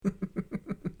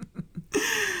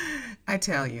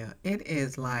tell you, it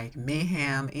is like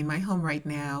mayhem in my home right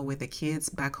now with the kids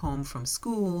back home from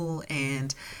school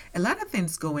and a lot of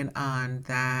things going on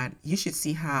that you should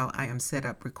see how I am set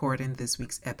up recording this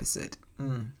week's episode.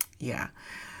 Yeah.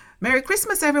 Merry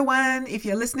Christmas, everyone. If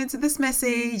you're listening to this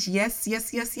message, yes,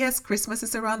 yes, yes, yes, Christmas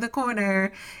is around the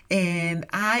corner. And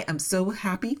I am so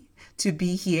happy to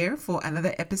be here for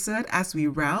another episode as we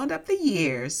round up the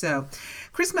year. So,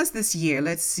 Christmas this year,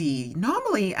 let's see.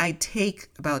 Normally, I take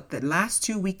about the last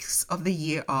 2 weeks of the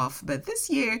year off, but this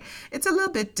year it's a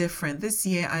little bit different. This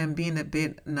year, I am being a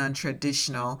bit non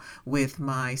traditional with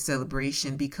my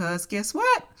celebration because guess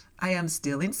what? I am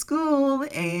still in school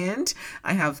and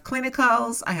I have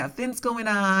clinicals, I have things going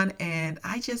on, and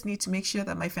I just need to make sure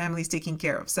that my family is taken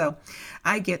care of. So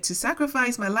I get to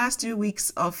sacrifice my last 2 weeks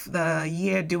of the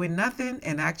year doing nothing,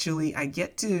 and actually, I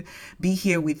get to be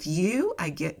here with you.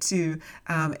 I get to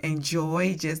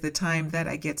enjoy just the time that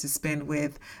I get to spend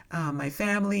with my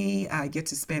family. I get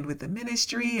to spend with the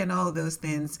ministry and all of those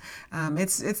things.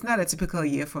 It's not a typical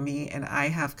year for me, and I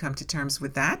have come to terms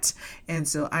with that. And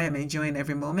so I am enjoying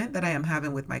every moment that I am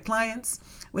having with my clients,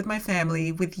 with my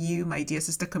family, with you, my dear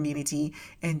sister community,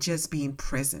 and just being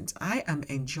present. I am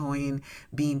enjoying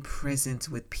being present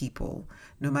with people.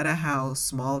 No matter how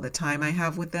small the time I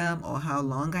have with them or how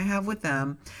long I have with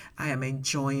them, I am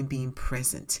enjoying being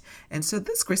present. And so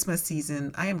this Christmas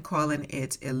season, I am calling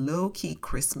it a low-key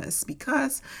Christmas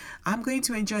because I'm going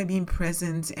to enjoy being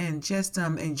present and just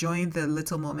enjoying the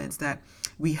little moments that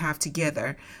we have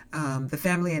together. The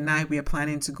family and I, we are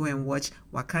planning to go and watch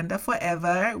Wakanda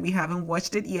Forever. We haven't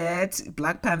watched it yet.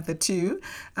 Black Panther 2.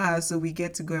 So we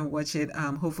get to go and watch it.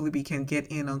 Hopefully we can get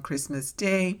in on Christmas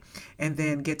Day and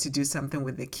then get to do something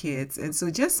with the kids. And so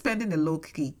just spending a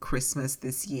low-key Christmas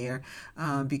this year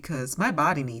because my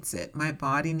body needs it. My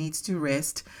body needs to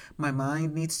rest. My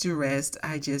mind needs to rest.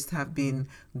 I just have been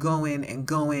going and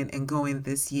going and going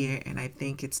this year, and I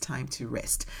think it's time to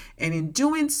rest. And in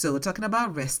doing so, talking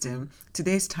about resting,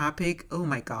 today's topic, oh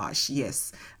my gosh,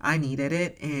 yes, I needed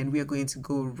it, and we are going to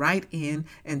go right in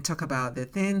and talk about the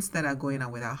things that are going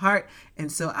on with our heart.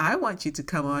 And so I want you to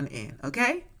come on in,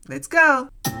 okay? Let's go.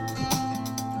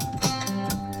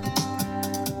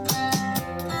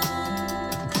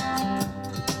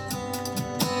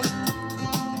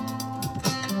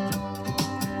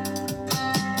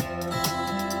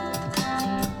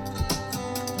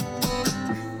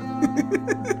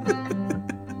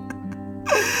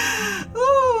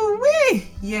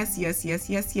 Yes, yes, yes,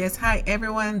 yes, yes. Hi,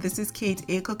 everyone. This is Kate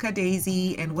Ekoka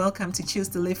Daisy, and welcome to Choose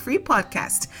to Live Free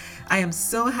podcast. I am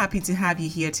so happy to have you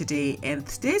here today, and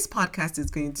today's podcast is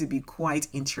going to be quite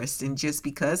interesting just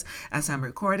because as I'm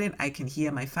recording, I can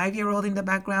hear my 5-year-old in the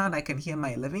background. I can hear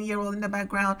my 11-year-old in the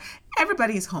background.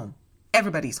 Everybody's home.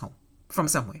 Everybody's home from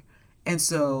somewhere. And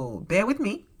so bear with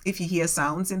me. If you hear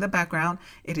sounds in the background,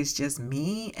 it is just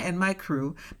me and my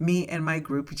crew, me and my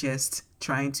group just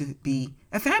trying to be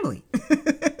a family.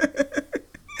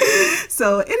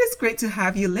 So it is great to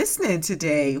have you listening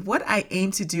today. What I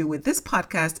aim to do with this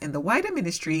podcast and the wider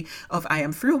ministry of I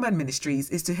Am Free Woman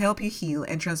Ministries is to help you heal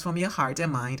and transform your heart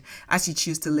and mind as you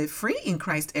choose to live free in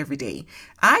Christ every day.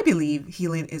 I believe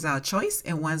healing is our choice,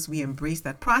 and once we embrace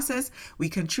that process, we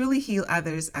can truly heal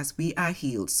others as we are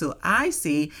healed. So I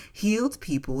say, healed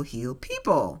people heal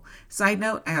people. Side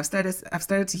note, I've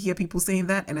started to hear people saying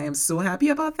that, and I am so happy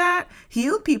about that.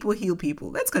 Healed people heal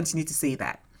people. Let's continue to say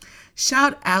that.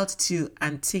 Shout out to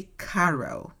Auntie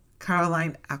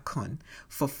Caroline Akon,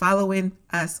 for following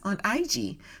us on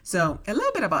IG. So a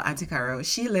little bit about Auntie Caro.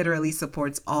 She literally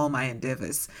supports all my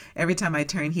endeavors. Every time I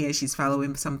turn here, she's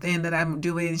following something that I'm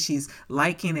doing. She's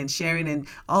liking and sharing and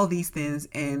all these things.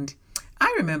 And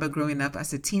I remember growing up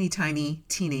as a teeny tiny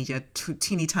teenager,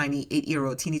 teeny tiny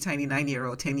 8-year-old, teeny tiny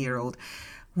 9-year-old, 10-year-old,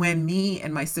 when me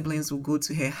and my siblings would go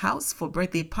to her house for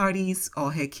birthday parties,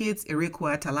 or her kids,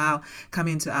 Irikwa Talau,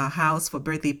 coming to our house for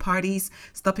birthday parties,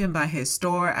 stopping by her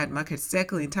store at Market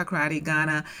Circle in Takoradi,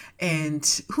 Ghana.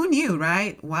 And who knew,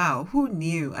 right? Wow, who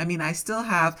knew? I mean, I still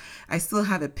have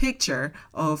a picture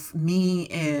of me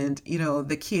and,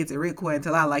 the kids, Irikwa and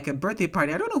Talau, like a birthday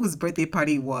party. I don't know whose birthday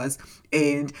party it was.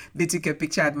 And they took a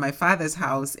picture at my father's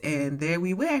house, and there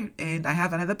we were. And I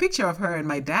have another picture of her and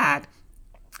my dad.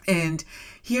 And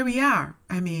here we are.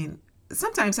 I mean,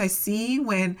 sometimes I see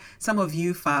when some of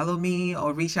you follow me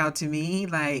or reach out to me,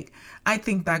 like I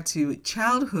think back to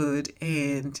childhood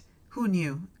and who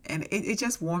knew? And it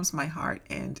just warms my heart.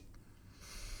 And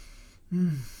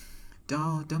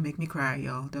don't make me cry,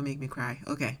 y'all. Don't make me cry.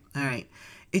 Okay. All right.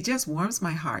 It just warms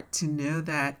my heart to know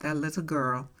that that little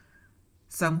girl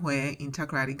somewhere in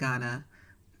Takoradi, Ghana,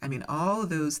 I mean, all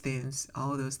those things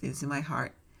in my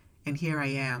heart. And here I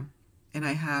am. And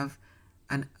I have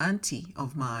an auntie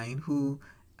of mine who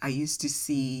I used to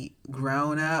see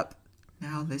grown up,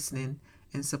 now listening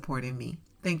and supporting me.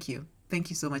 Thank you. Thank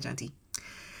you so much, Auntie.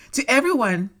 To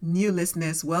everyone, new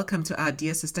listeners, welcome to our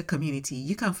Dear Sister community.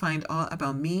 You can find all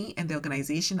about me and the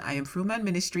organization I Am Fruman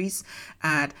Ministries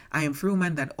at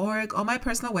iamfruman.org or my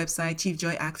personal website,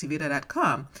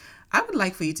 chiefjoyactivator.com. I would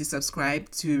like for you to subscribe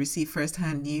to receive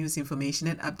first-hand news, information,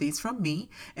 and updates from me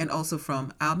and also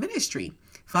from our ministry.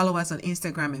 Follow us on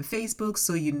Instagram and Facebook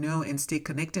so you know and stay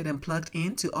connected and plugged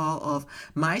into all of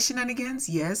my shenanigans.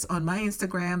 Yes, on my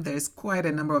Instagram, there's quite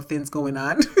a number of things going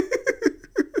on.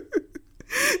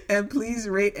 And please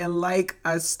rate and like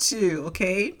us too,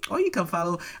 okay? Or you can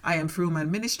follow I Am Fruman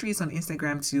Ministries on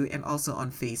Instagram too and also on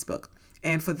Facebook.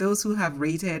 And for those who have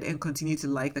rated and continue to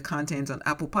like the content on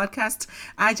Apple Podcasts,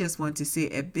 I just want to say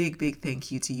a big, big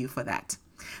thank you to you for that.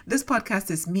 This podcast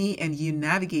is me and you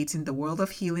navigating the world of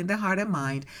healing the heart and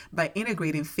mind by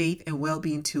integrating faith and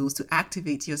well-being tools to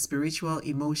activate your spiritual,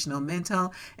 emotional,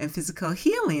 mental, and physical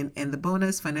healing and the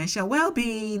bonus financial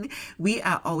well-being. We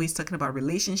are always talking about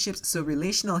relationships, so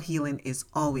relational healing is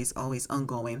always, always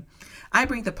ongoing. I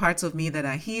bring the parts of me that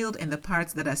are healed and the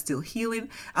parts that are still healing,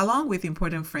 along with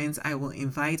important friends I will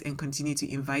invite and continue to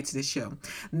invite to the show.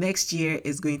 Next year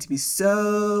is going to be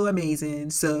so amazing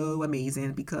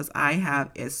because I have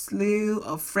a slew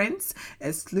of friends,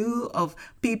 a slew of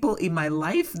people in my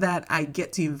life that I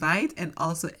get to invite, and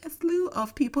also a slew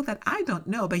of people that I don't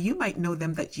know, but you might know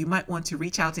them that you might want to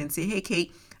reach out and say, hey,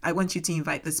 Kate, I want you to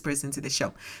invite this person to the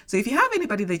show. So if you have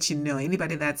anybody that you know,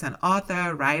 anybody that's an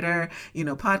author, writer,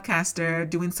 podcaster,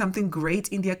 doing something great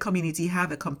in their community,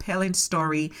 have a compelling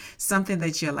story, something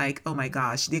that you're like, oh my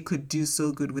gosh, they could do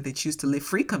so good with the Choose to Live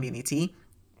Free community,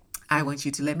 I want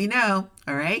you to let me know.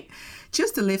 All right.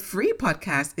 Choose to Live Free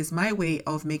podcast is my way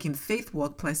of making faith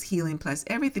walk plus healing plus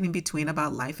everything in between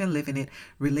about life and living it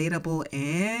relatable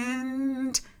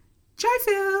and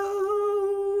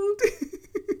joy-filled.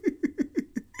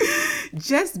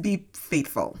 Just be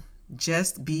faithful.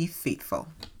 Just be faithful.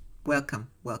 Welcome,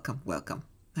 welcome, welcome.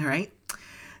 All right.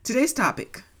 Today's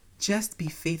topic, just be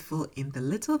faithful in the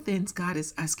little things God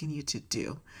is asking you to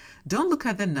do. Don't look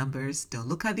at the numbers. Don't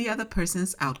look at the other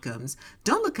person's outcomes.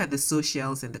 Don't look at the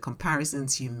socials and the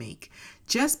comparisons you make.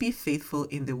 Just be faithful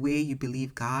in the way you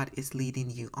believe God is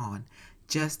leading you on.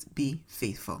 Just be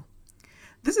faithful.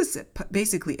 This is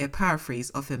basically a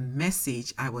paraphrase of a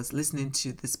message I was listening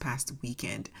to this past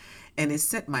weekend, and it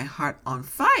set my heart on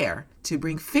fire to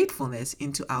bring faithfulness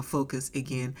into our focus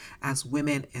again as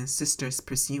women and sisters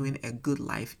pursuing a good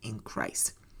life in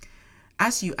Christ.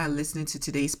 As you are listening to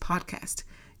today's podcast,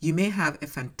 you may have a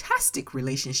fantastic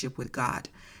relationship with God.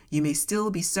 You may still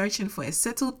be searching for a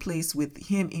settled place with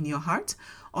Him in your heart,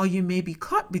 or you may be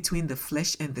caught between the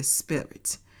flesh and the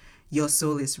spirit. Your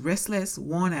soul is restless,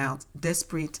 worn out,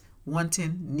 desperate,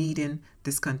 wanting, needing,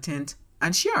 discontent,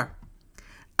 unsure.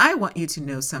 I want you to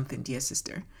know something, dear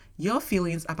sister. Your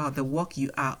feelings about the walk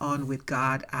you are on with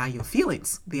God are your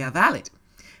feelings. They are valid.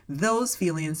 Those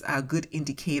feelings are good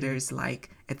indicators like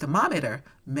a thermometer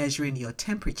measuring your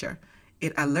temperature.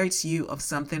 It alerts you of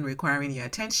something requiring your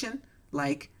attention,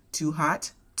 like too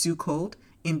hot, too cold,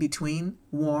 in between,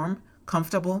 warm,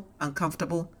 comfortable,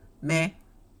 uncomfortable, meh.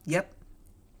 Yep.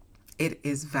 It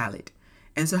is valid.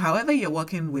 And so however you're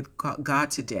walking with God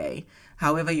today,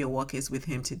 however your walk is with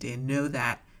Him today, know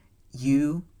that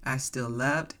you are still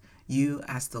loved, you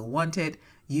are still wanted,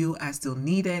 you are still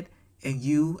needed, and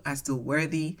you are still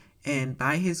worthy. And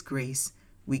by His grace,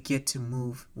 we get to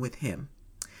move with Him.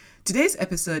 Today's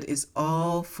episode is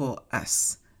all for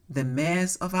us, the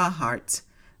mess of our hearts,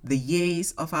 the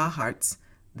yays of our hearts,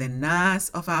 the nahs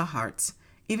of our hearts,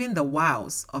 even the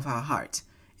wows of our heart.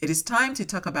 It is time to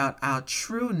talk about our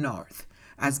true north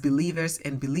as believers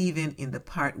and believing in the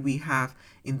part we have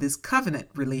in this covenant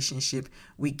relationship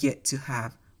we get to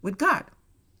have with God.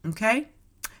 Okay?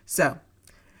 So,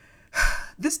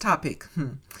 this topic,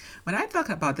 when I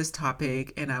thought about this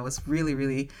topic and I was really,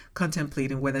 really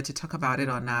contemplating whether to talk about it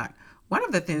or not, one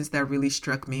of the things that really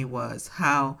struck me was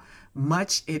how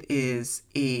much it is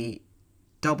a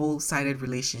double-sided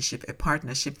relationship, a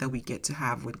partnership that we get to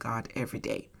have with God every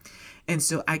day. And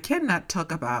so I cannot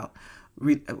talk about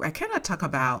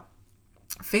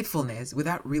faithfulness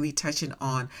without really touching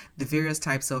on the various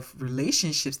types of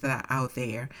relationships that are out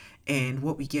there and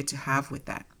what we get to have with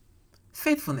that.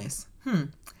 Faithfulness.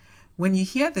 When you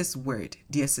hear this word,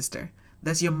 dear sister,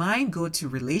 does your mind go to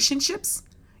relationships?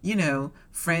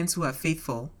 Friends who are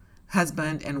faithful,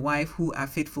 husband and wife who are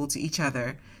faithful to each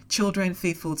other, children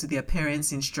faithful to their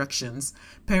parents' instructions,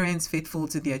 parents faithful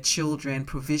to their children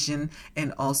provision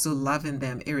and also loving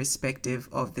them irrespective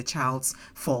of the child's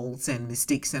faults and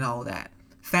mistakes and all that.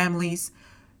 Families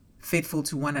faithful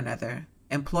to one another,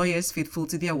 employers faithful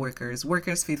to their workers,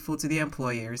 workers faithful to their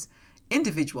employers,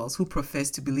 individuals who profess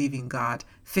to believe in God,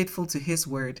 faithful to His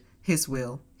word, His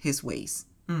will, His ways.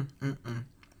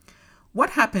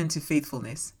 What happened to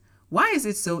faithfulness? Why is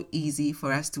it so easy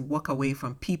for us to walk away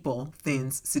from people,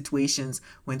 things, situations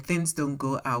when things don't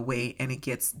go our way and it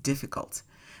gets difficult?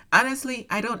 Honestly,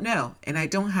 I don't know, and I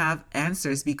don't have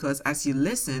answers because as you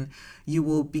listen, you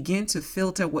will begin to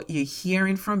filter what you're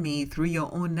hearing from me through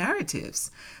your own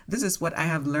narratives. This is what I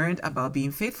have learned about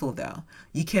being faithful, though.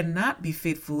 You cannot be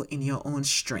faithful in your own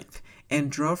strength and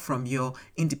draw from your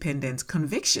independent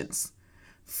convictions.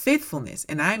 Faithfulness,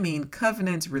 and I mean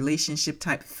covenant relationship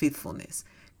type faithfulness,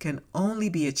 can only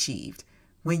be achieved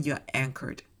when you're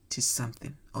anchored to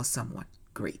something or someone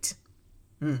great.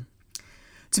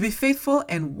 To be faithful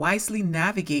and wisely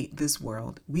navigate this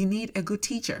world, we need a good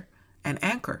teacher, an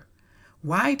anchor.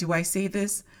 Why do I say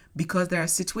this? Because there are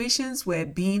situations where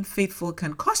being faithful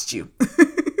can cost you.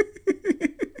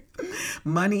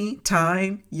 Money,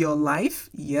 time, your life.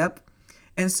 Yep.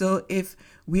 And so if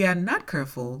we are not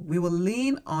careful, we will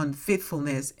lean on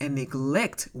faithfulness and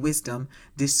neglect wisdom,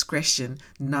 discretion,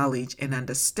 knowledge, and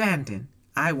understanding.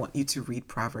 I want you to read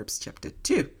Proverbs chapter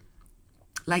 2.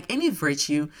 Like any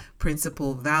virtue,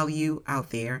 principle, value out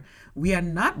there, we are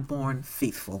not born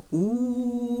faithful.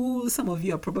 Ooh, some of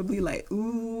you are probably like,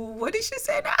 ooh, what did she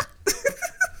say now?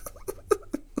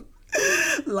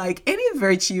 Like any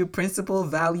virtue, principle,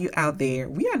 value out there,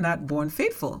 we are not born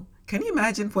faithful. Can you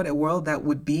imagine what a world that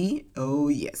would be? Oh,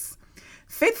 yes.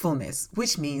 Faithfulness,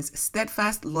 which means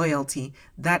steadfast loyalty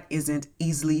that isn't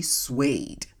easily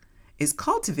swayed, is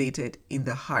cultivated in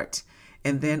the heart.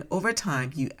 And then over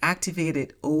time, you activate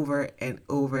it over and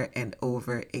over and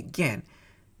over again.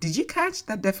 Did you catch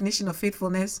that definition of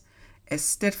faithfulness? A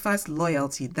steadfast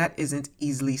loyalty that isn't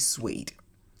easily swayed.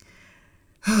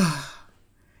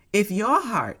 If your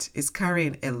heart is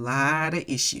carrying a lot of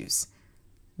issues,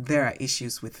 there are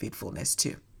issues with faithfulness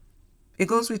too. It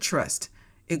goes with trust.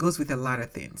 It goes with a lot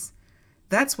of things.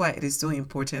 That's why it is so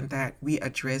important that we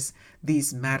address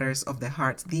these matters of the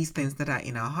heart, these things that are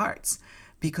in our hearts.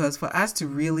 Because for us to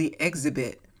really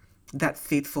exhibit that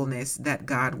faithfulness that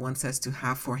God wants us to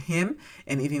have for Him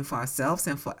and even for ourselves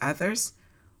and for others,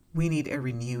 we need a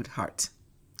renewed heart.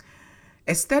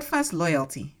 A steadfast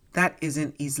loyalty that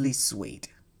isn't easily swayed.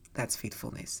 That's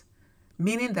faithfulness.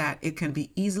 Meaning that it can be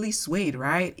easily swayed,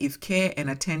 right? If care and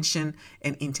attention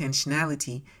and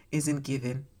intentionality isn't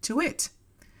given to it.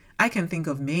 I can think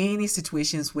of many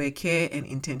situations where care and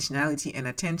intentionality and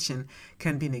attention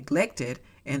can be neglected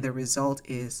and the result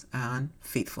is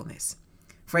unfaithfulness.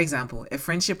 For example, a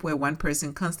friendship where one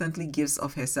person constantly gives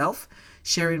of herself,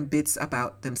 sharing bits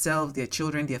about themselves, their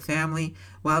children, their family,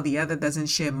 while the other doesn't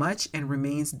share much and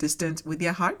remains distant with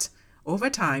their heart.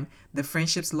 Over time, the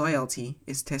friendship's loyalty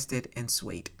is tested and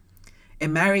swayed. A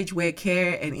marriage where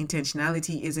care and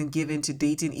intentionality isn't given to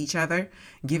dating each other,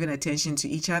 giving attention to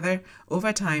each other,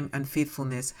 over time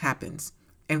unfaithfulness happens.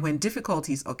 And when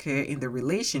difficulties occur in the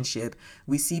relationship,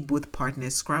 we see both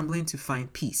partners scrambling to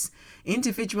find peace,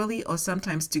 individually or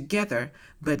sometimes together,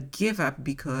 but give up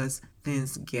because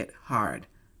things get hard.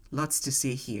 Lots to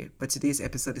say here, but today's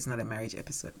episode is not a marriage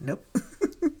episode. Nope.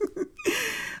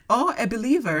 Or a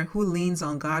believer who leans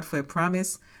on God for a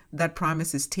promise, that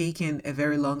promise is taking a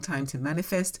very long time to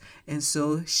manifest, and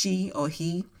so she or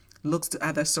he looks to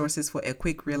other sources for a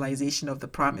quick realization of the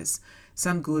promise.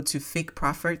 Some go to fake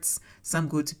prophets, some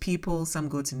go to people, some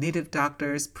go to native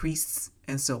doctors, priests,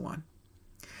 and so on.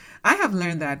 I have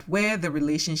learned that where the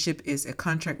relationship is a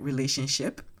contract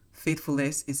relationship,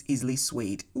 faithfulness is easily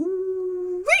swayed.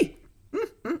 Ooh-wee!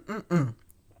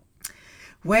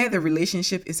 Where the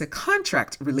relationship is a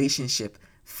contract relationship,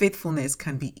 faithfulness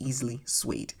can be easily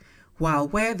swayed. While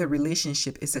where the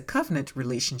relationship is a covenant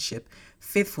relationship,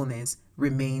 faithfulness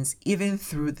remains even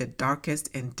through the darkest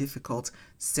and difficult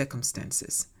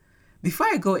circumstances. Before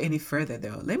I go any further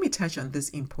though, let me touch on this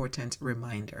important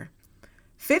reminder.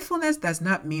 Faithfulness does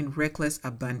not mean reckless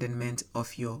abandonment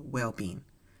of your well-being.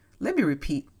 Let me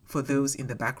repeat for those in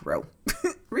the back row.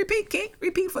 Repeat, Kate.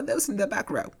 Repeat for those in the back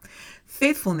row.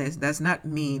 Faithfulness does not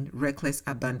mean reckless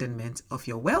abandonment of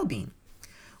your well-being.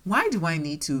 Why do I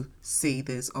need to say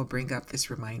this or bring up this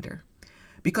reminder?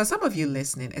 Because some of you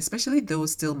listening, especially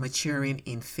those still maturing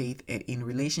in faith and in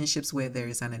relationships where there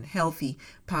is an unhealthy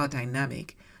power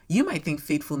dynamic, you might think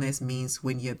faithfulness means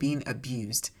when you're being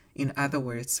abused. In other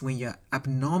words, when you're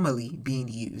abnormally being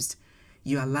used,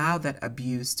 you allow that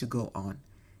abuse to go on.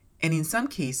 And in some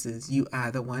cases, you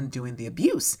are the one doing the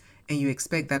abuse and you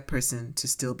expect that person to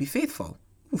still be faithful.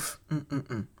 Oof.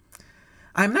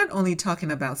 I'm not only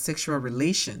talking about sexual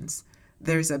relations,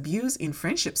 there's abuse in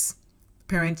friendships,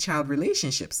 parent-child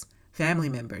relationships, family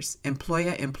members,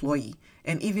 employer-employee,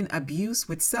 and even abuse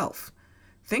with self.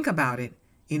 Think about it.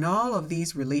 In all of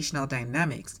these relational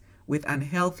dynamics, with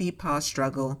unhealthy power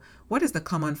struggle, what is the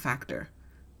common factor?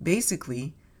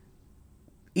 Basically,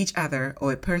 each other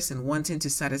or a person wanting to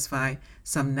satisfy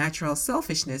some natural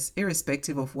selfishness,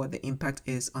 irrespective of what the impact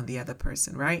is on the other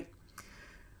person, right?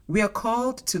 We are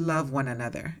called to love one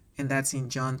another, and that's in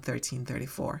John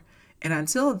 13:34. And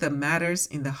until the matters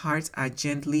in the heart are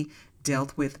gently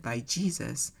dealt with by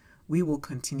Jesus, we will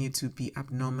continue to be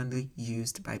abnormally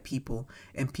used by people,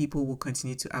 and people will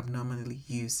continue to abnormally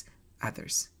use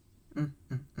others.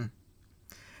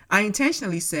 I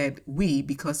intentionally said we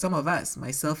because some of us,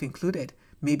 myself included,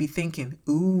 may be thinking,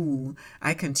 ooh,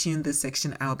 I can tune this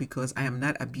section out because I am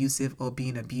not abusive or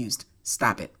being abused.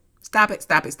 Stop it. Stop it,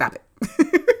 stop it, stop it.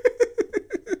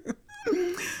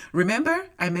 Remember,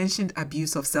 I mentioned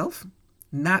abuse of self,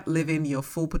 not living your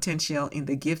full potential in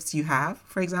the gifts you have,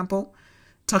 for example,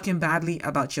 talking badly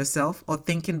about yourself or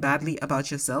thinking badly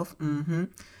about yourself,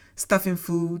 stuffing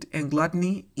food and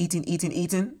gluttony,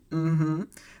 eating.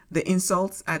 The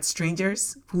insults at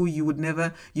strangers who you would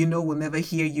never, will never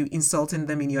hear you insulting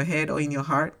them in your head or in your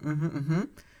heart.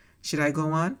 Should I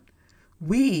go on?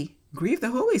 We grieve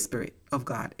the Holy Spirit of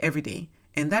God every day,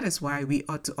 and that is why we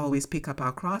ought to always pick up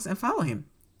our cross and follow him,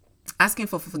 asking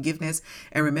for forgiveness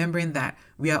and remembering that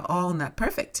we are all not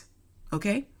perfect.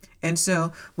 Okay? And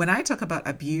so when I talk about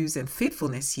abuse and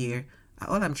faithfulness here,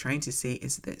 all I'm trying to say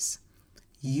is this.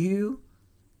 You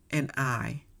and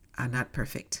I are not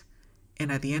perfect.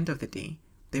 And at the end of the day,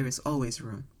 there is always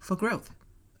room for growth.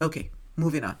 Okay,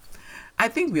 moving on. I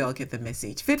think we all get the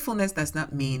message. Faithfulness does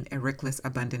not mean a reckless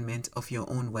abandonment of your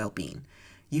own well-being.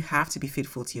 You have to be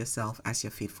faithful to yourself as you're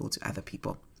faithful to other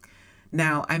people.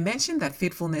 Now, I mentioned that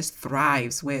faithfulness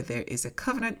thrives where there is a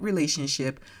covenant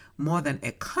relationship more than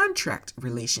a contract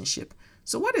relationship.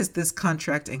 So what is this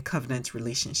contract and covenant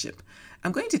relationship?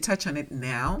 I'm going to touch on it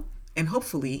now, and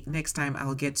hopefully next time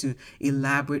I'll get to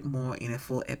elaborate more in a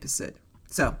full episode.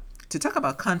 So, to talk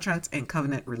about contract and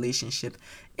covenant relationship,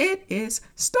 it is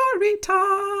story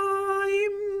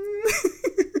time.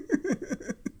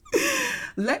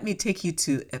 Let me take you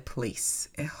to a place,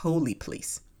 a holy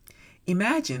place.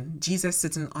 Imagine Jesus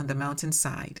sitting on the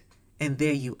mountainside, and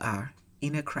there you are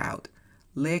in a crowd,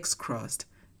 legs crossed,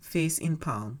 face in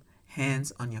palm,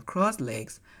 hands on your crossed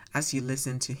legs as you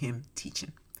listen to him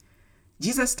teaching.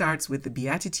 Jesus starts with the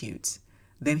Beatitudes.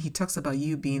 Then he talks about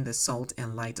you being the salt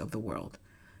and light of the world.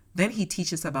 Then he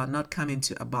teaches about not coming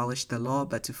to abolish the law,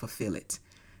 but to fulfill it.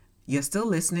 You're still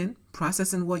listening,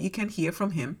 processing what you can hear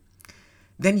from him.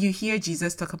 Then you hear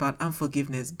Jesus talk about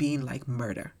unforgiveness being like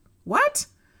murder. What?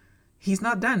 He's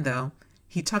not done though.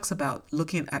 He talks about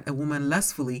looking at a woman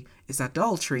lustfully is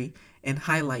adultery and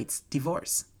highlights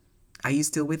divorce. Are you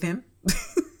still with him?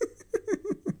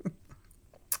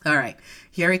 All right,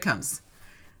 here it comes.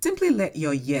 Simply let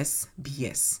your yes be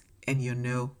yes and your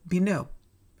no be no.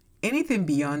 Anything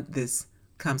beyond this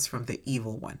comes from the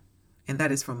evil one. And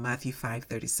that is from Matthew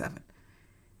 5:37.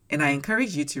 And I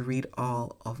encourage you to read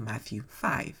all of Matthew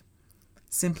 5.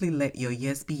 Simply let your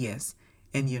yes be yes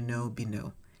and your no be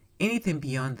no. Anything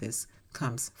beyond this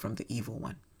comes from the evil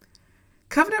one.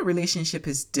 Covenant relationship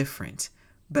is different,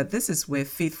 but this is where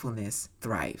faithfulness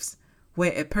thrives,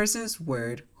 where a person's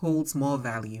word holds more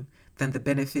value than the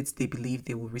benefits they believe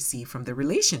they will receive from the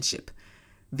relationship.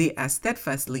 They are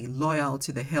steadfastly loyal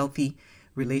to the healthy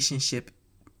relationship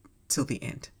till the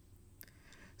end.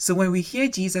 So when we hear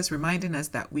Jesus reminding us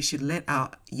that we should let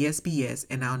our yes be yes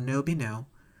and our no be no,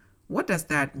 what does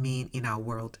that mean in our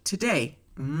world today?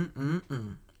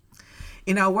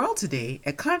 In our world today,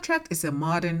 a contract is a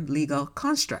modern legal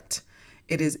construct.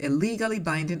 It is a legally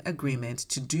binding agreement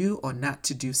to do or not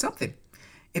to do something.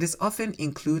 It is often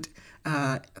include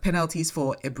penalties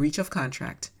for a breach of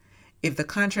contract. If the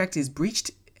contract is breached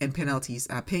and penalties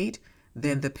are paid,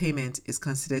 then the payment is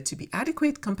considered to be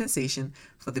adequate compensation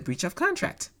for the breach of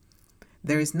contract.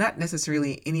 There is not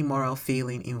necessarily any moral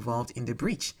failing involved in the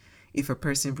breach. If a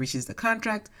person breaches the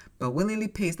contract but willingly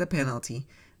pays the penalty,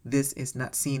 this is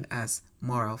not seen as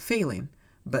moral failing,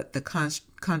 but the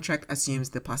contract assumes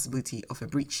the possibility of a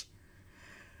breach.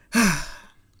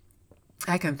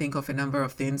 I can think of a number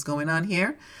of things going on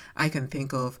here. I can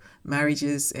think of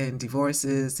marriages and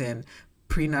divorces and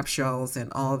prenuptials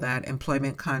and all that,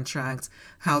 employment contracts,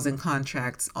 housing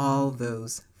contracts, all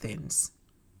those things.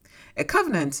 A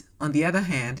covenant, on the other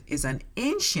hand, is an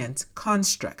ancient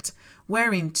construct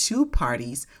wherein two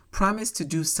parties promise to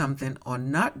do something or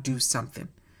not do something.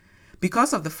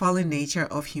 Because of the fallen nature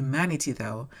of humanity,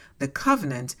 though, the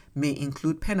covenant may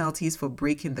include penalties for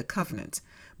breaking the covenant.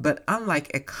 But unlike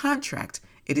a contract,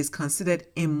 it is considered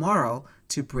immoral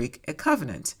to break a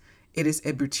covenant. It is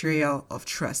a betrayal of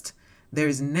trust. There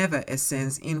is never a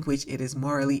sense in which it is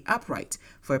morally upright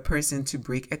for a person to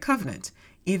break a covenant,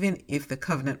 even if the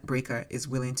covenant breaker is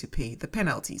willing to pay the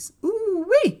penalties.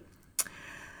 Ooh-wee!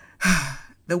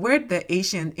 The word, the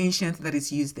ancient that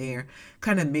is used there,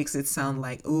 kind of makes it sound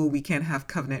like, oh, we can't have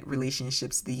covenant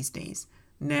relationships these days.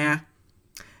 Nah.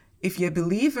 If you're a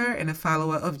believer and a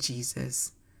follower of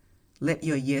Jesus, let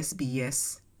your yes be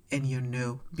yes and your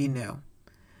no be no.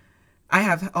 I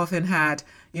have often had,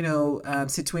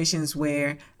 situations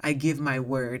where I give my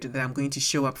word that I'm going to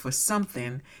show up for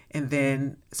something, and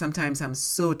then sometimes I'm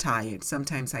so tired.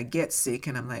 Sometimes I get sick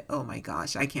and I'm like, oh my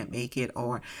gosh, I can't make it,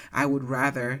 or I would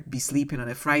rather be sleeping on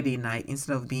a Friday night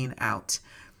instead of being out.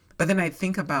 But then I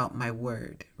think about my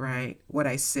word, right? What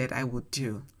I said I would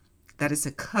do. That is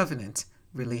a covenant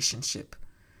relationship.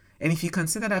 And if you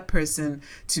consider that person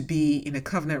to be in a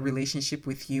covenant relationship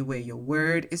with you where your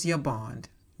word is your bond,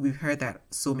 we've heard that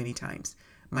so many times.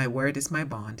 My word is my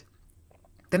bond.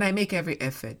 Then I make every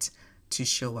effort to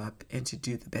show up and to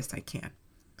do the best I can.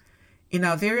 In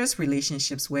our various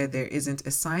relationships where there isn't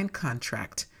a signed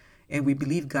contract and we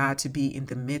believe God to be in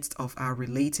the midst of our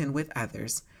relating with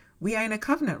others, we are in a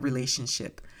covenant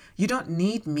relationship. You don't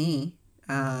need me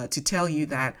to tell you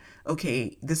that,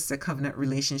 okay, this is a covenant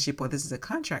relationship or this is a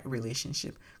contract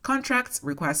relationship. Contracts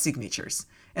require signatures.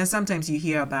 And sometimes you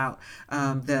hear about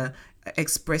the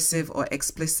expressive or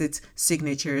explicit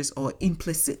signatures or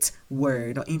implicit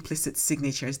word or implicit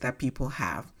signatures that people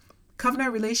have.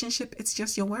 Covenant relationship, it's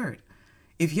just your word.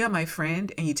 If you're my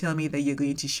friend and you tell me that you're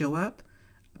going to show up,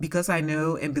 because I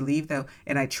know and believe that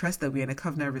and I trust that we're in a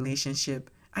covenant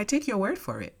relationship, I take your word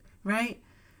for it, right?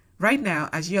 Right now,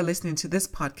 as you're listening to this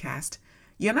podcast,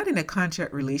 you're not in a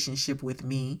contract relationship with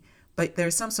me, but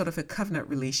there's some sort of a covenant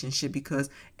relationship because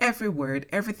every word,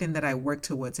 everything that I work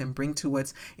towards and bring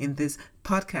towards in this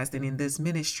podcast and in this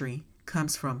ministry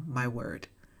comes from my word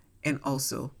and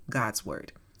also God's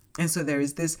word. And so there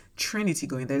is this trinity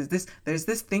going. There's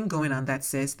this thing going on that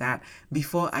says that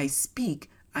before I speak,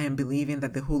 I am believing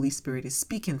that the Holy Spirit is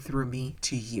speaking through me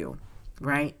to you,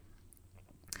 right?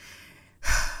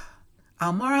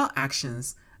 Our moral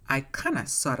actions are kind of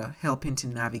sort of helping to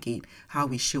navigate how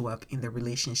we show up in the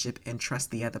relationship and trust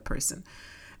the other person.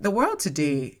 The world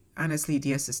today, honestly,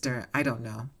 dear sister, I don't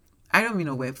know. I don't even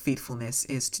know where faithfulness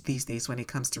is these days when it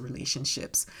comes to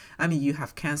relationships. I mean, you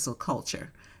have cancel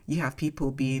culture. You have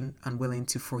people being unwilling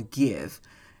to forgive.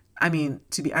 I mean,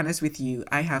 to be honest with you,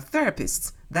 I have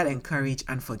therapists that encourage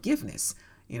unforgiveness,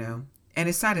 and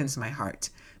it saddens my heart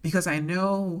because I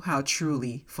know how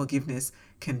truly forgiveness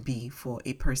can be for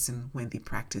a person when they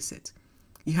practice it.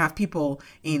 You have people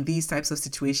in these types of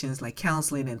situations like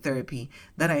counseling and therapy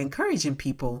that are encouraging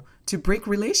people to break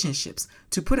relationships,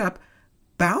 to put up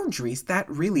boundaries that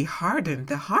really harden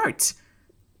the heart.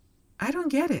 I don't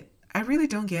get it. I really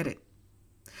don't get it.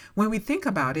 When we think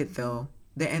about it, though,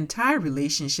 the entire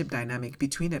relationship dynamic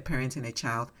between a parent and a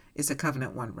child is a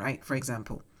covenant one, right? For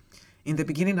example, in the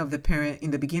beginning, the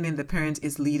parent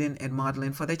is leading and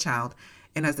modeling for the child.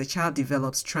 And as the child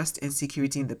develops trust and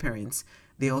security in the parents,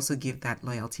 they also give that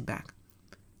loyalty back.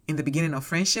 In the beginning of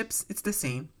friendships, it's the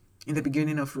same. In the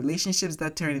beginning of relationships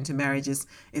that turn into marriages,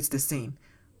 it's the same.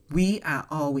 We are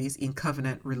always in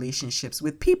covenant relationships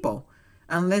with people,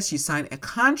 unless you sign a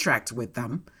contract with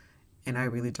them. And I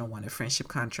really don't want a friendship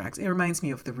contract. It reminds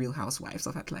me of the Real Housewives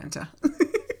of Atlanta.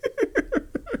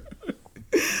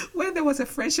 Where there was a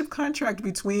friendship contract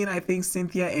between, I think,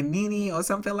 Cynthia and Nene or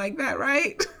something like that,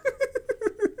 right?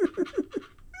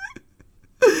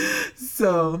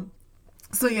 So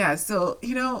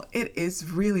it is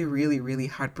really, really, really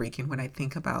heartbreaking when I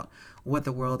think about what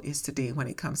the world is today when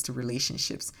it comes to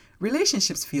relationships.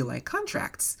 Relationships feel like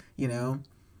contracts,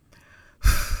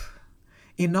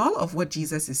 In all of what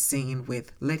Jesus is saying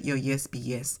with let your yes be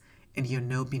yes and your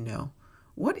no be no,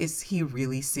 what is he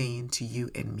really saying to you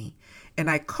and me? And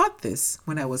I caught this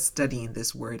when I was studying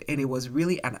this word, and it was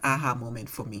really an aha moment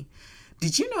for me.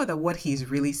 Did you know that what he's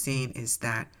really saying is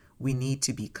that we need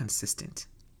to be consistent?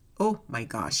 Oh my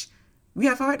gosh. We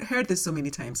have heard this so many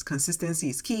times. Consistency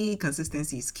is key.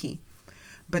 Consistency is key.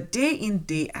 But day in,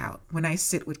 day out, when I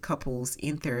sit with couples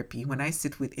in therapy, when I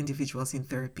sit with individuals in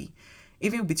therapy,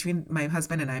 even between my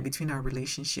husband and I, between our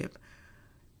relationship,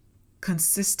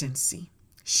 consistency,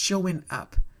 showing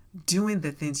up, doing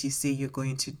the things you say you're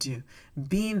going to do,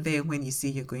 being there when you say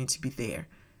you're going to be there,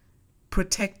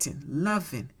 protecting,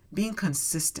 loving, being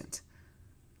consistent.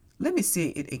 Let me say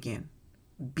it again.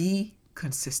 Be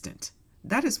consistent.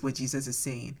 That is what Jesus is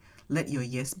saying. Let your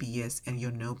yes be yes and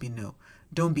your no be no.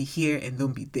 Don't be here and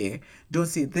don't be there. Don't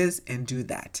say this and do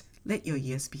that. Let your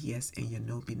yes be yes and your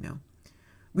no be no.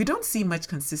 We don't see much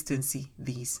consistency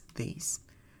these days.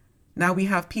 Now we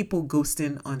have people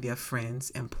ghosting on their friends,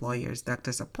 employers,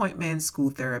 doctor's appointments, school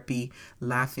therapy,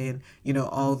 laughing,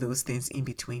 all those things in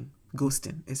between.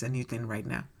 Ghosting is a new thing right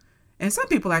now. And some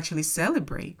people actually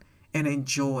celebrate and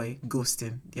enjoy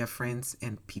ghosting their friends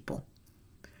and people.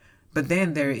 But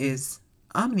then there is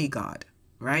Omni-God,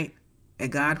 right? A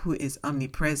God who is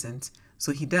omnipresent,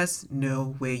 so he does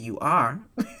know where you are.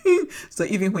 So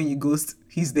even when you ghost,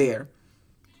 he's there.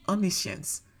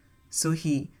 Omniscience, so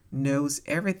he knows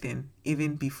everything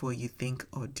even before you think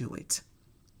or do it.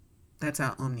 That's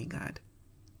our Omni-God.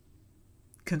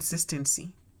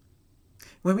 Consistency.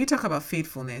 When we talk about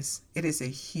faithfulness, it is a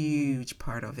huge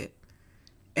part of it.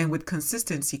 And with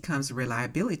consistency comes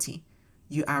reliability.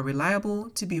 You are reliable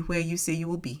to be where you say you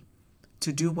will be,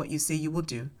 to do what you say you will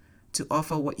do, to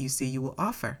offer what you say you will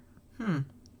offer.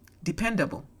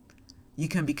 Dependable. You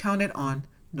can be counted on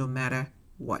no matter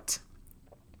what.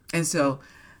 And so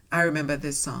I remember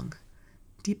this song.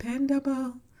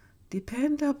 Dependable,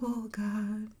 dependable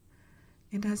God.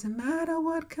 It doesn't matter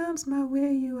what comes my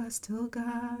way, you are still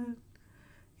God.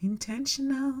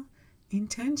 Intentional,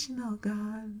 intentional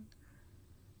God.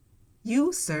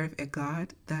 You serve a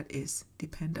God that is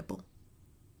dependable.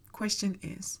 Question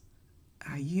is,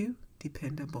 are you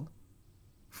dependable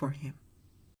for him?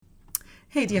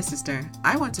 Hey, dear sister,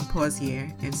 I want to pause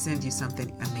here and send you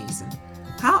something amazing.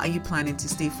 How are you planning to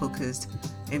stay focused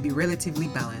and be relatively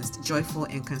balanced, joyful,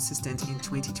 and consistent in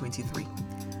 2023?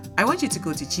 I want you to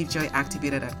go to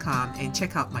chiefjoyactivator.com and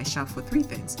check out my shop for 3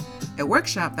 things. A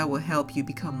workshop that will help you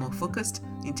become more focused,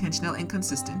 intentional, and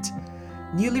consistent.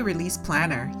 Newly released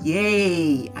planner.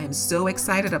 Yay! I'm so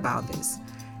excited about this.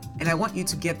 And I want you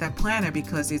to get that planner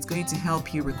because it's going to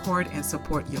help you record and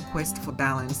support your quest for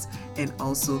balance and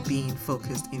also being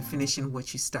focused in finishing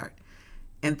what you start.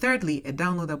 And thirdly, a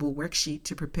downloadable worksheet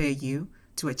to prepare you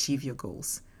to achieve your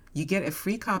goals. You get a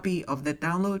free copy of the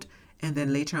download, and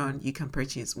then later on you can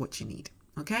purchase what you need.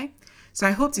 Okay? So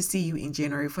I hope to see you in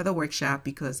January for the workshop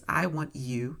because I want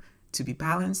you to be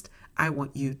balanced. I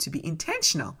want you to be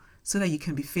intentional so that you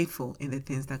can be faithful in the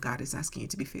things that God is asking you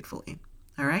to be faithful in.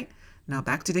 All right? Now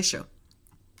back to the show.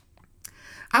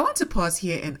 I want to pause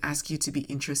here and ask you to be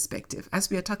introspective as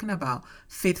we are talking about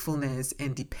faithfulness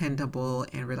and dependable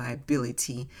and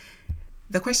reliability.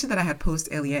 The question that I had posed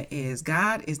earlier is,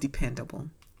 God is dependable.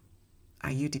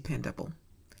 Are you dependable?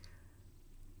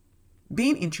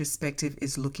 Being introspective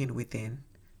is looking within.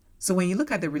 So when you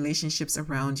look at the relationships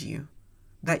around you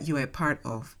that you are a part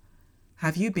of,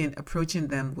 have you been approaching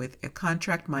them with a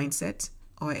contract mindset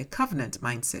or a covenant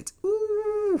mindset?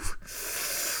 Ooh.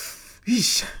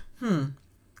 Eesh.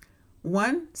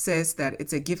 One says that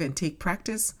it's a give and take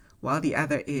practice, while the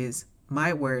other is,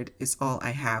 my word is all I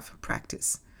have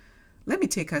practice. Let me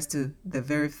take us to the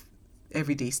very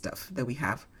everyday stuff that we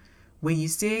have. When you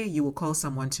say you will call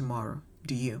someone tomorrow,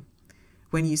 do you?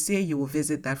 When you say you will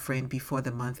visit that friend before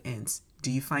the month ends, do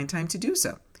you find time to do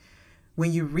so?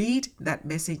 When you read that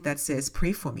message that says,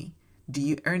 pray for me, do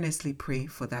you earnestly pray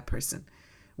for that person?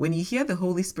 When you hear the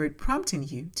Holy Spirit prompting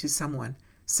you to someone,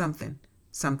 something,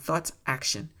 some thought,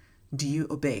 action, do you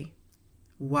obey?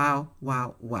 Wow,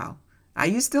 wow, wow. Are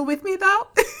you still with me though?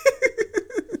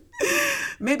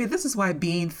 Maybe this is why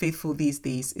being faithful these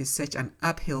days is such an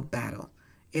uphill battle.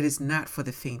 It is not for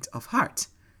the faint of heart.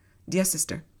 Dear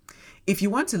sister, if you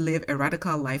want to live a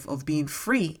radical life of being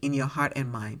free in your heart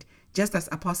and mind, just as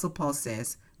Apostle Paul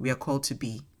says we are called to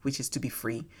be, which is to be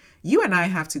free, you and I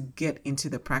have to get into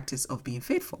the practice of being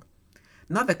faithful.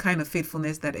 Not the kind of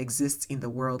faithfulness that exists in the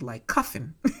world like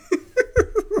cuffing.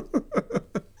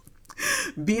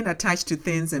 Being attached to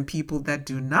things and people that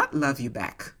do not love you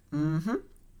back.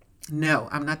 No,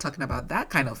 I'm not talking about that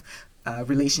kind of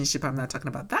relationship. I'm not talking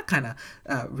about that kind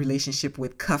of relationship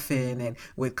with cuffing and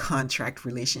with contract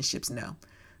relationships. No.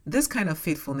 This kind of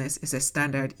faithfulness is a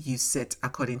standard you set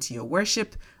according to your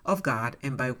worship of God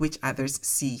and by which others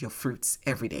see your fruits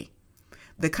every day.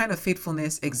 The kind of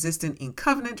faithfulness existing in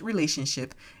covenant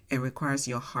relationship, it requires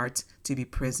your heart to be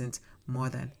present more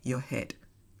than your head.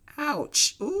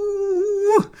 Ouch.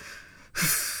 Ooh.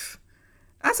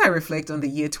 As I reflect on the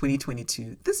year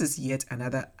 2022, this is yet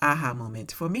another aha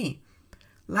moment for me.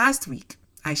 Last week,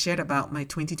 I shared about my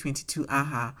 2022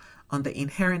 aha on the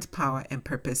inherent power and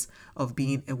purpose of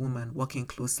being a woman walking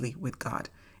closely with God.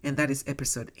 and that is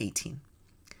episode 18.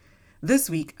 This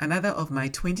week, another of my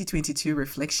 2022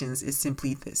 reflections is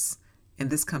simply this, and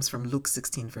this comes from Luke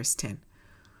 16, verse 10.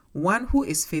 One who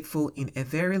is faithful in a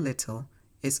very little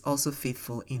is also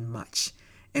faithful in much,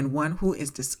 and one who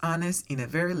is dishonest in a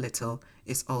very little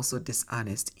is also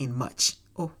dishonest in much.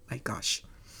 Oh my gosh.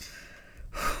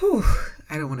 Whew,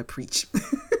 I don't want to preach.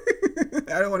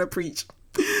 I don't want to preach.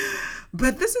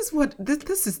 But this is what,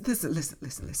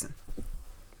 listen.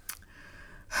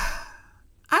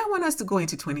 I want us to go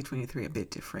into 2023 a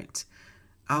bit different.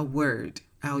 Our word,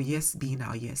 our yes being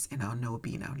our yes and our no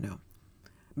being our no.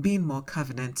 Being more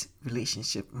covenant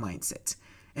relationship mindset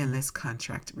and less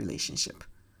contract relationship.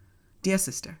 Dear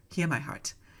sister, hear my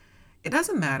heart. It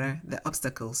doesn't matter the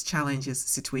obstacles, challenges,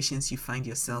 situations you find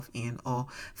yourself in or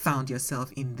found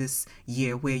yourself in this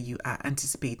year where you are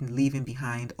anticipating leaving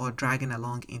behind or dragging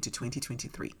along into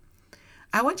 2023.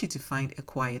 I want you to find a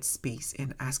quiet space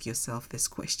and ask yourself this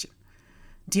question.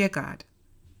 Dear God,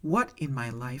 what in my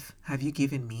life have you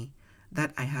given me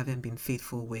that I haven't been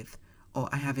faithful with or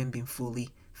I haven't been fully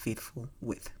faithful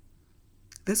with?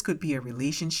 This could be a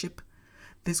relationship.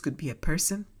 This could be a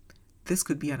person. This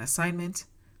could be an assignment.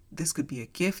 This could be a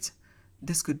gift.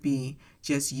 This could be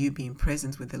just you being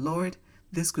present with the Lord.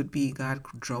 This could be God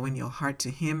drawing your heart to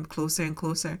Him closer and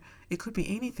closer. It could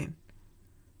be anything.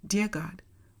 Dear God,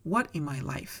 what in my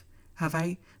life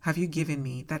have you given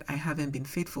me that I haven't been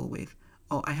faithful with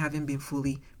or I haven't been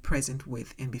fully present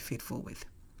with and be faithful with?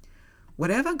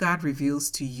 Whatever God reveals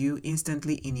to you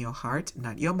instantly in your heart,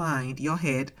 not your mind, your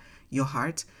head, your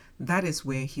heart, that is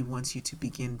where He wants you to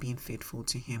begin being faithful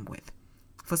to Him with.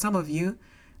 For some of you,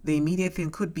 the immediate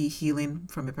thing could be healing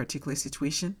from a particular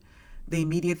situation. The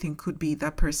immediate thing could be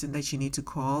that person that you need to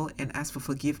call and ask for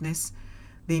forgiveness.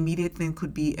 The immediate thing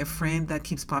could be a friend that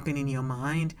keeps popping in your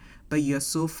mind, but you're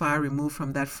so far removed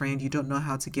from that friend you don't know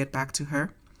how to get back to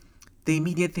her. The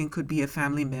immediate thing could be a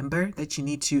family member that you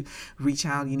need to reach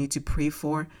out, you need to pray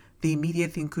for. The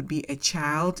immediate thing could be a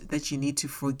child that you need to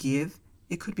forgive.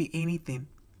 It could be anything.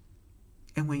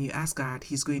 And when you ask God,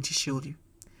 He's going to show you.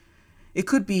 It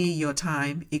could be your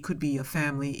time. It could be your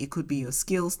family. It could be your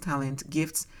skills, talent,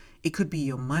 gifts. It could be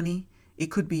your money. It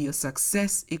could be your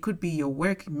success. It could be your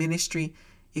work, ministry.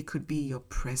 It could be your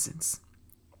presence.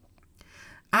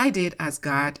 I did ask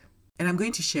God, and I'm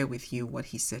going to share with you what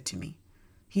He said to me.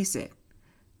 He said,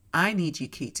 I need you,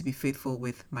 Kate, to be faithful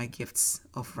with my gifts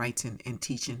of writing and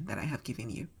teaching that I have given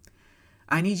you.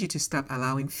 I need you to stop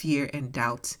allowing fear and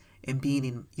doubt and being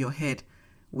in your head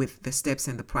with the steps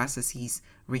and the processes,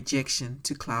 rejection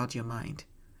to cloud your mind.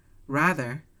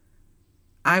 Rather,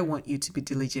 I want you to be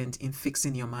diligent in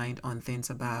fixing your mind on things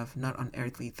above, not on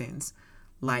earthly things,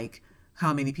 like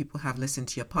how many people have listened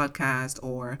to your podcast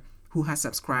or who has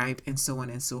subscribed and so on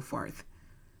and so forth.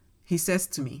 He says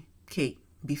to me, Kate,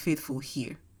 be faithful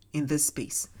here, in this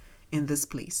space, in this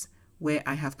place where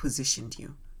I have positioned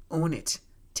you. Own it.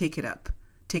 Take it up.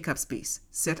 Take up space.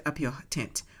 Set up your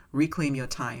tent. Reclaim your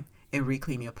time and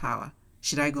reclaim your power.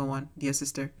 Should I go on, dear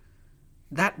sister?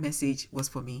 That message was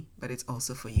for me, but it's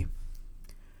also for you.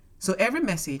 So every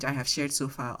message I have shared so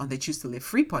far on the Choose to Live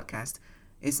Free podcast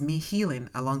is me healing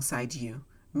alongside you,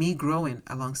 me growing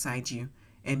alongside you,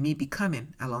 and me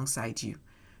becoming alongside you.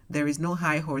 There is no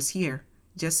high horse here,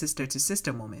 just sister to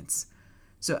sister moments.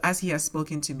 So as He has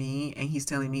spoken to me and He's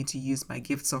telling me to use my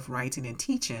gifts of writing and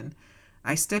teaching,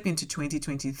 I step into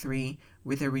 2023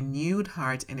 with a renewed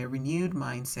heart and a renewed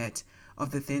mindset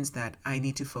of the things that I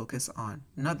need to focus on,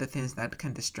 not the things that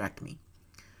can distract me.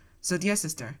 So dear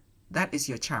sister, that is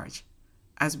your charge.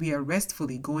 As we are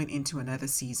restfully going into another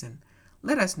season,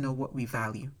 let us know what we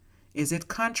value. Is it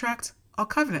contract or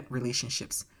covenant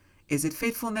relationships? Is it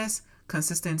faithfulness,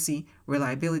 consistency,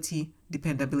 reliability,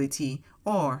 dependability,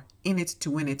 or in it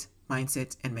to win it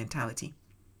mindset and mentality?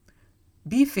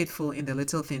 Be faithful in the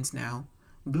little things now.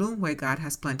 Bloom where God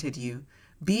has planted you.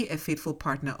 Be a faithful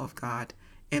partner of God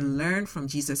and learn from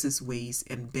Jesus' ways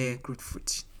and bear good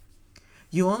fruit.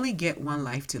 You only get one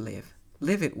life to live.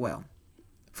 Live it well.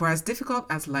 For as difficult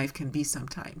as life can be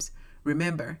sometimes,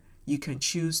 remember, you can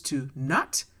choose to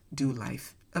not do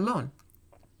life alone.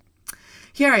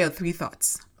 Here are your 3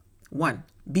 thoughts. 1.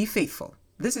 Be faithful.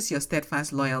 This is your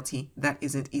steadfast loyalty that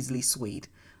isn't easily swayed.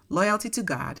 Loyalty to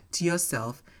God, to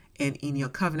yourself, and in your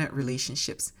covenant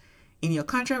relationships. In your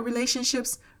contract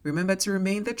relationships, remember to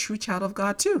remain the true child of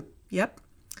God too. Yep.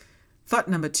 Thought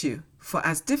number 2. For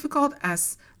as difficult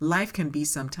as life can be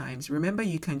sometimes, remember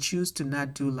you can choose to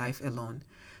not do life alone.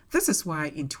 This is why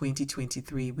in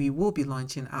 2023, we will be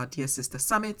launching our Dear Sister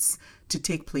Summits to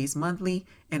take place monthly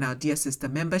and our Dear Sister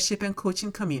membership and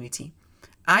coaching community.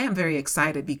 I am very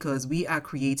excited because we are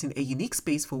creating a unique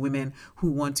space for women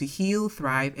who want to heal,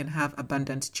 thrive, and have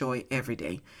abundant joy every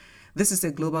day. This is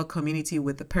a global community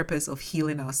with the purpose of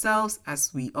healing ourselves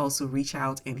as we also reach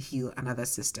out and heal another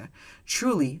sister.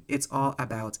 Truly, it's all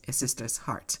about a sister's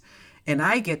heart. And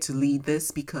I get to lead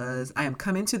this because I am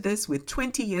coming to this with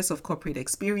 20 years of corporate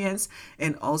experience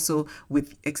and also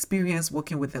with experience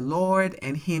working with the Lord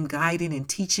and Him guiding and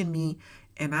teaching me.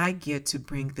 And I get to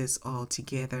bring this all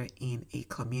together in a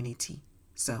community.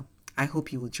 So I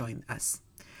hope you will join us.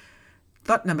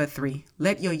 Thought number 3,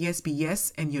 let your yes be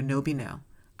yes and your no be no.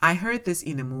 I heard this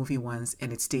in a movie once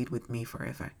and it stayed with me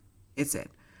forever. It said,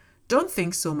 don't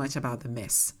think so much about the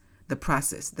mess, the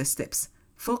process, the steps.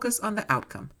 Focus on the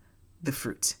outcome, the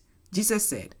fruit. Jesus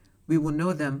said, we will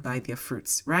know them by their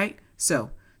fruits, right?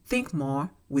 So think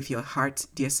more with your heart,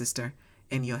 dear sister,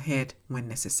 and your head when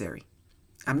necessary.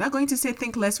 I'm not going to say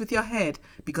think less with your head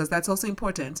because that's also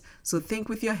important. So think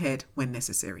with your head when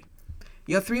necessary.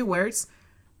 Your 3 words,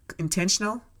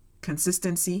 intentional,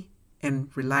 consistency,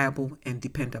 and reliable and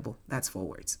dependable. That's 4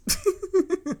 words.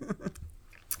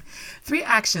 3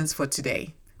 actions for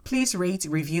today. Please rate,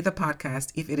 review the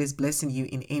podcast if it is blessing you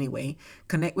in any way.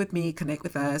 Connect with me, connect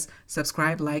with us,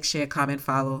 subscribe, like, share, comment,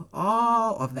 follow,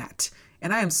 all of that.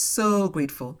 And I am so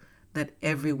grateful that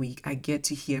every week I get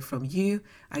to hear from you,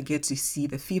 I get to see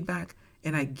the feedback,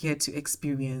 and I get to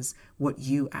experience what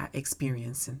you are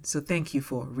experiencing. So thank you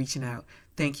for reaching out.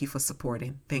 Thank you for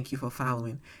supporting. Thank you for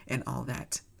following and all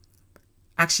that.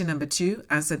 Action number 2,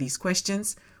 answer these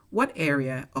questions. What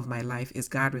area of my life is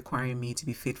God requiring me to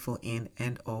be faithful in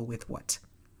and or with what?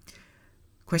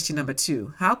 Question number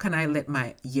 2, how can I let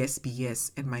my yes be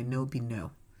yes and my no be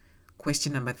no?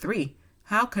 Question number 3,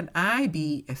 how can I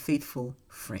be a faithful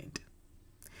friend?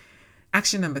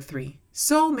 Action number 3.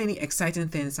 So many exciting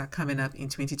things are coming up in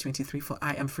 2023 for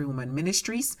I Am Free Woman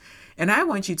Ministries. And I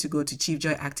want you to go to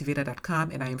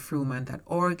chiefjoyactivator.com and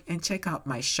IamFreeWoman.org and check out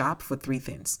my shop for 3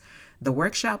 things. The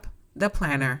workshop, the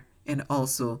planner, and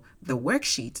also the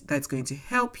worksheet that's going to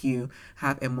help you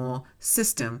have a more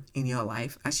system in your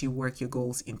life as you work your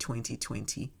goals in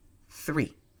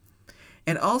 2023.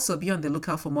 And also be on the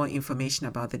lookout for more information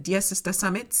about the Dear Sister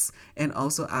Summits and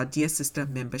also our Dear Sister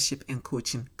membership and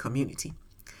coaching community.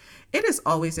 It is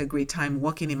always a great time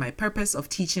walking in my purpose of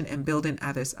teaching and building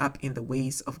others up in the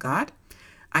ways of God.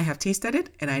 I have tasted it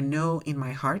and I know in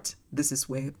my heart this is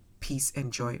where peace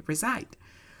and joy reside.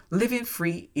 Living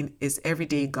free is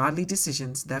everyday godly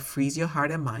decisions that frees your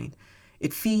heart and mind.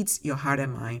 It feeds your heart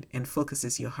and mind and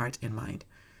focuses your heart and mind.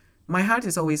 My heart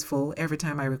is always full every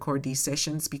time I record these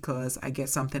sessions because I get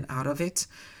something out of it.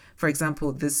 For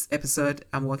example, this episode,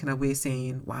 I'm walking away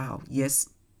saying, wow, yes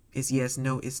is yes,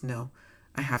 no is no.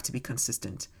 I have to be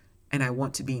consistent. And I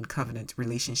want to be in covenant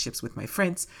relationships with my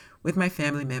friends, with my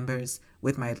family members,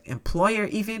 with my employer,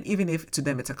 even if to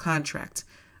them it's a contract.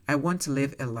 I want to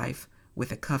live a life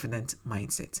with a covenant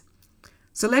mindset.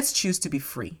 So let's choose to be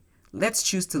free. Let's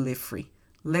choose to live free.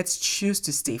 Let's choose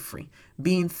to stay free,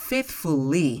 being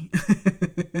faithfully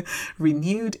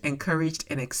renewed, encouraged,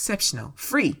 and exceptional,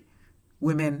 free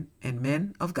women and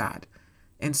men of God.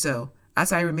 And so,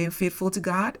 as I remain faithful to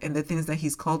God and the things that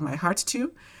He's called my heart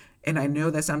to, and I know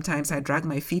that sometimes I drag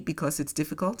my feet because it's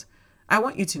difficult, I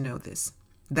want you to know this,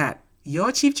 that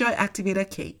your Chief Joy Activator,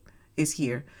 Kate, is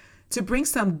here to bring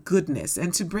some goodness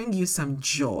and to bring you some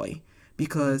joy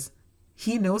because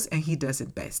He knows and He does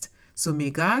it best. So may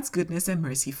God's goodness and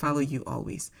mercy follow you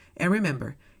always. And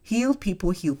remember, heal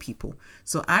people, heal people.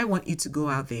 So I want you to go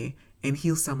out there and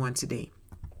heal someone today.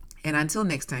 And until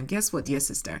next time, guess what, dear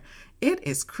sister? It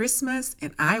is Christmas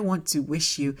and I want to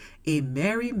wish you a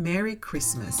Merry, Merry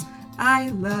Christmas. I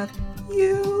love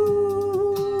you.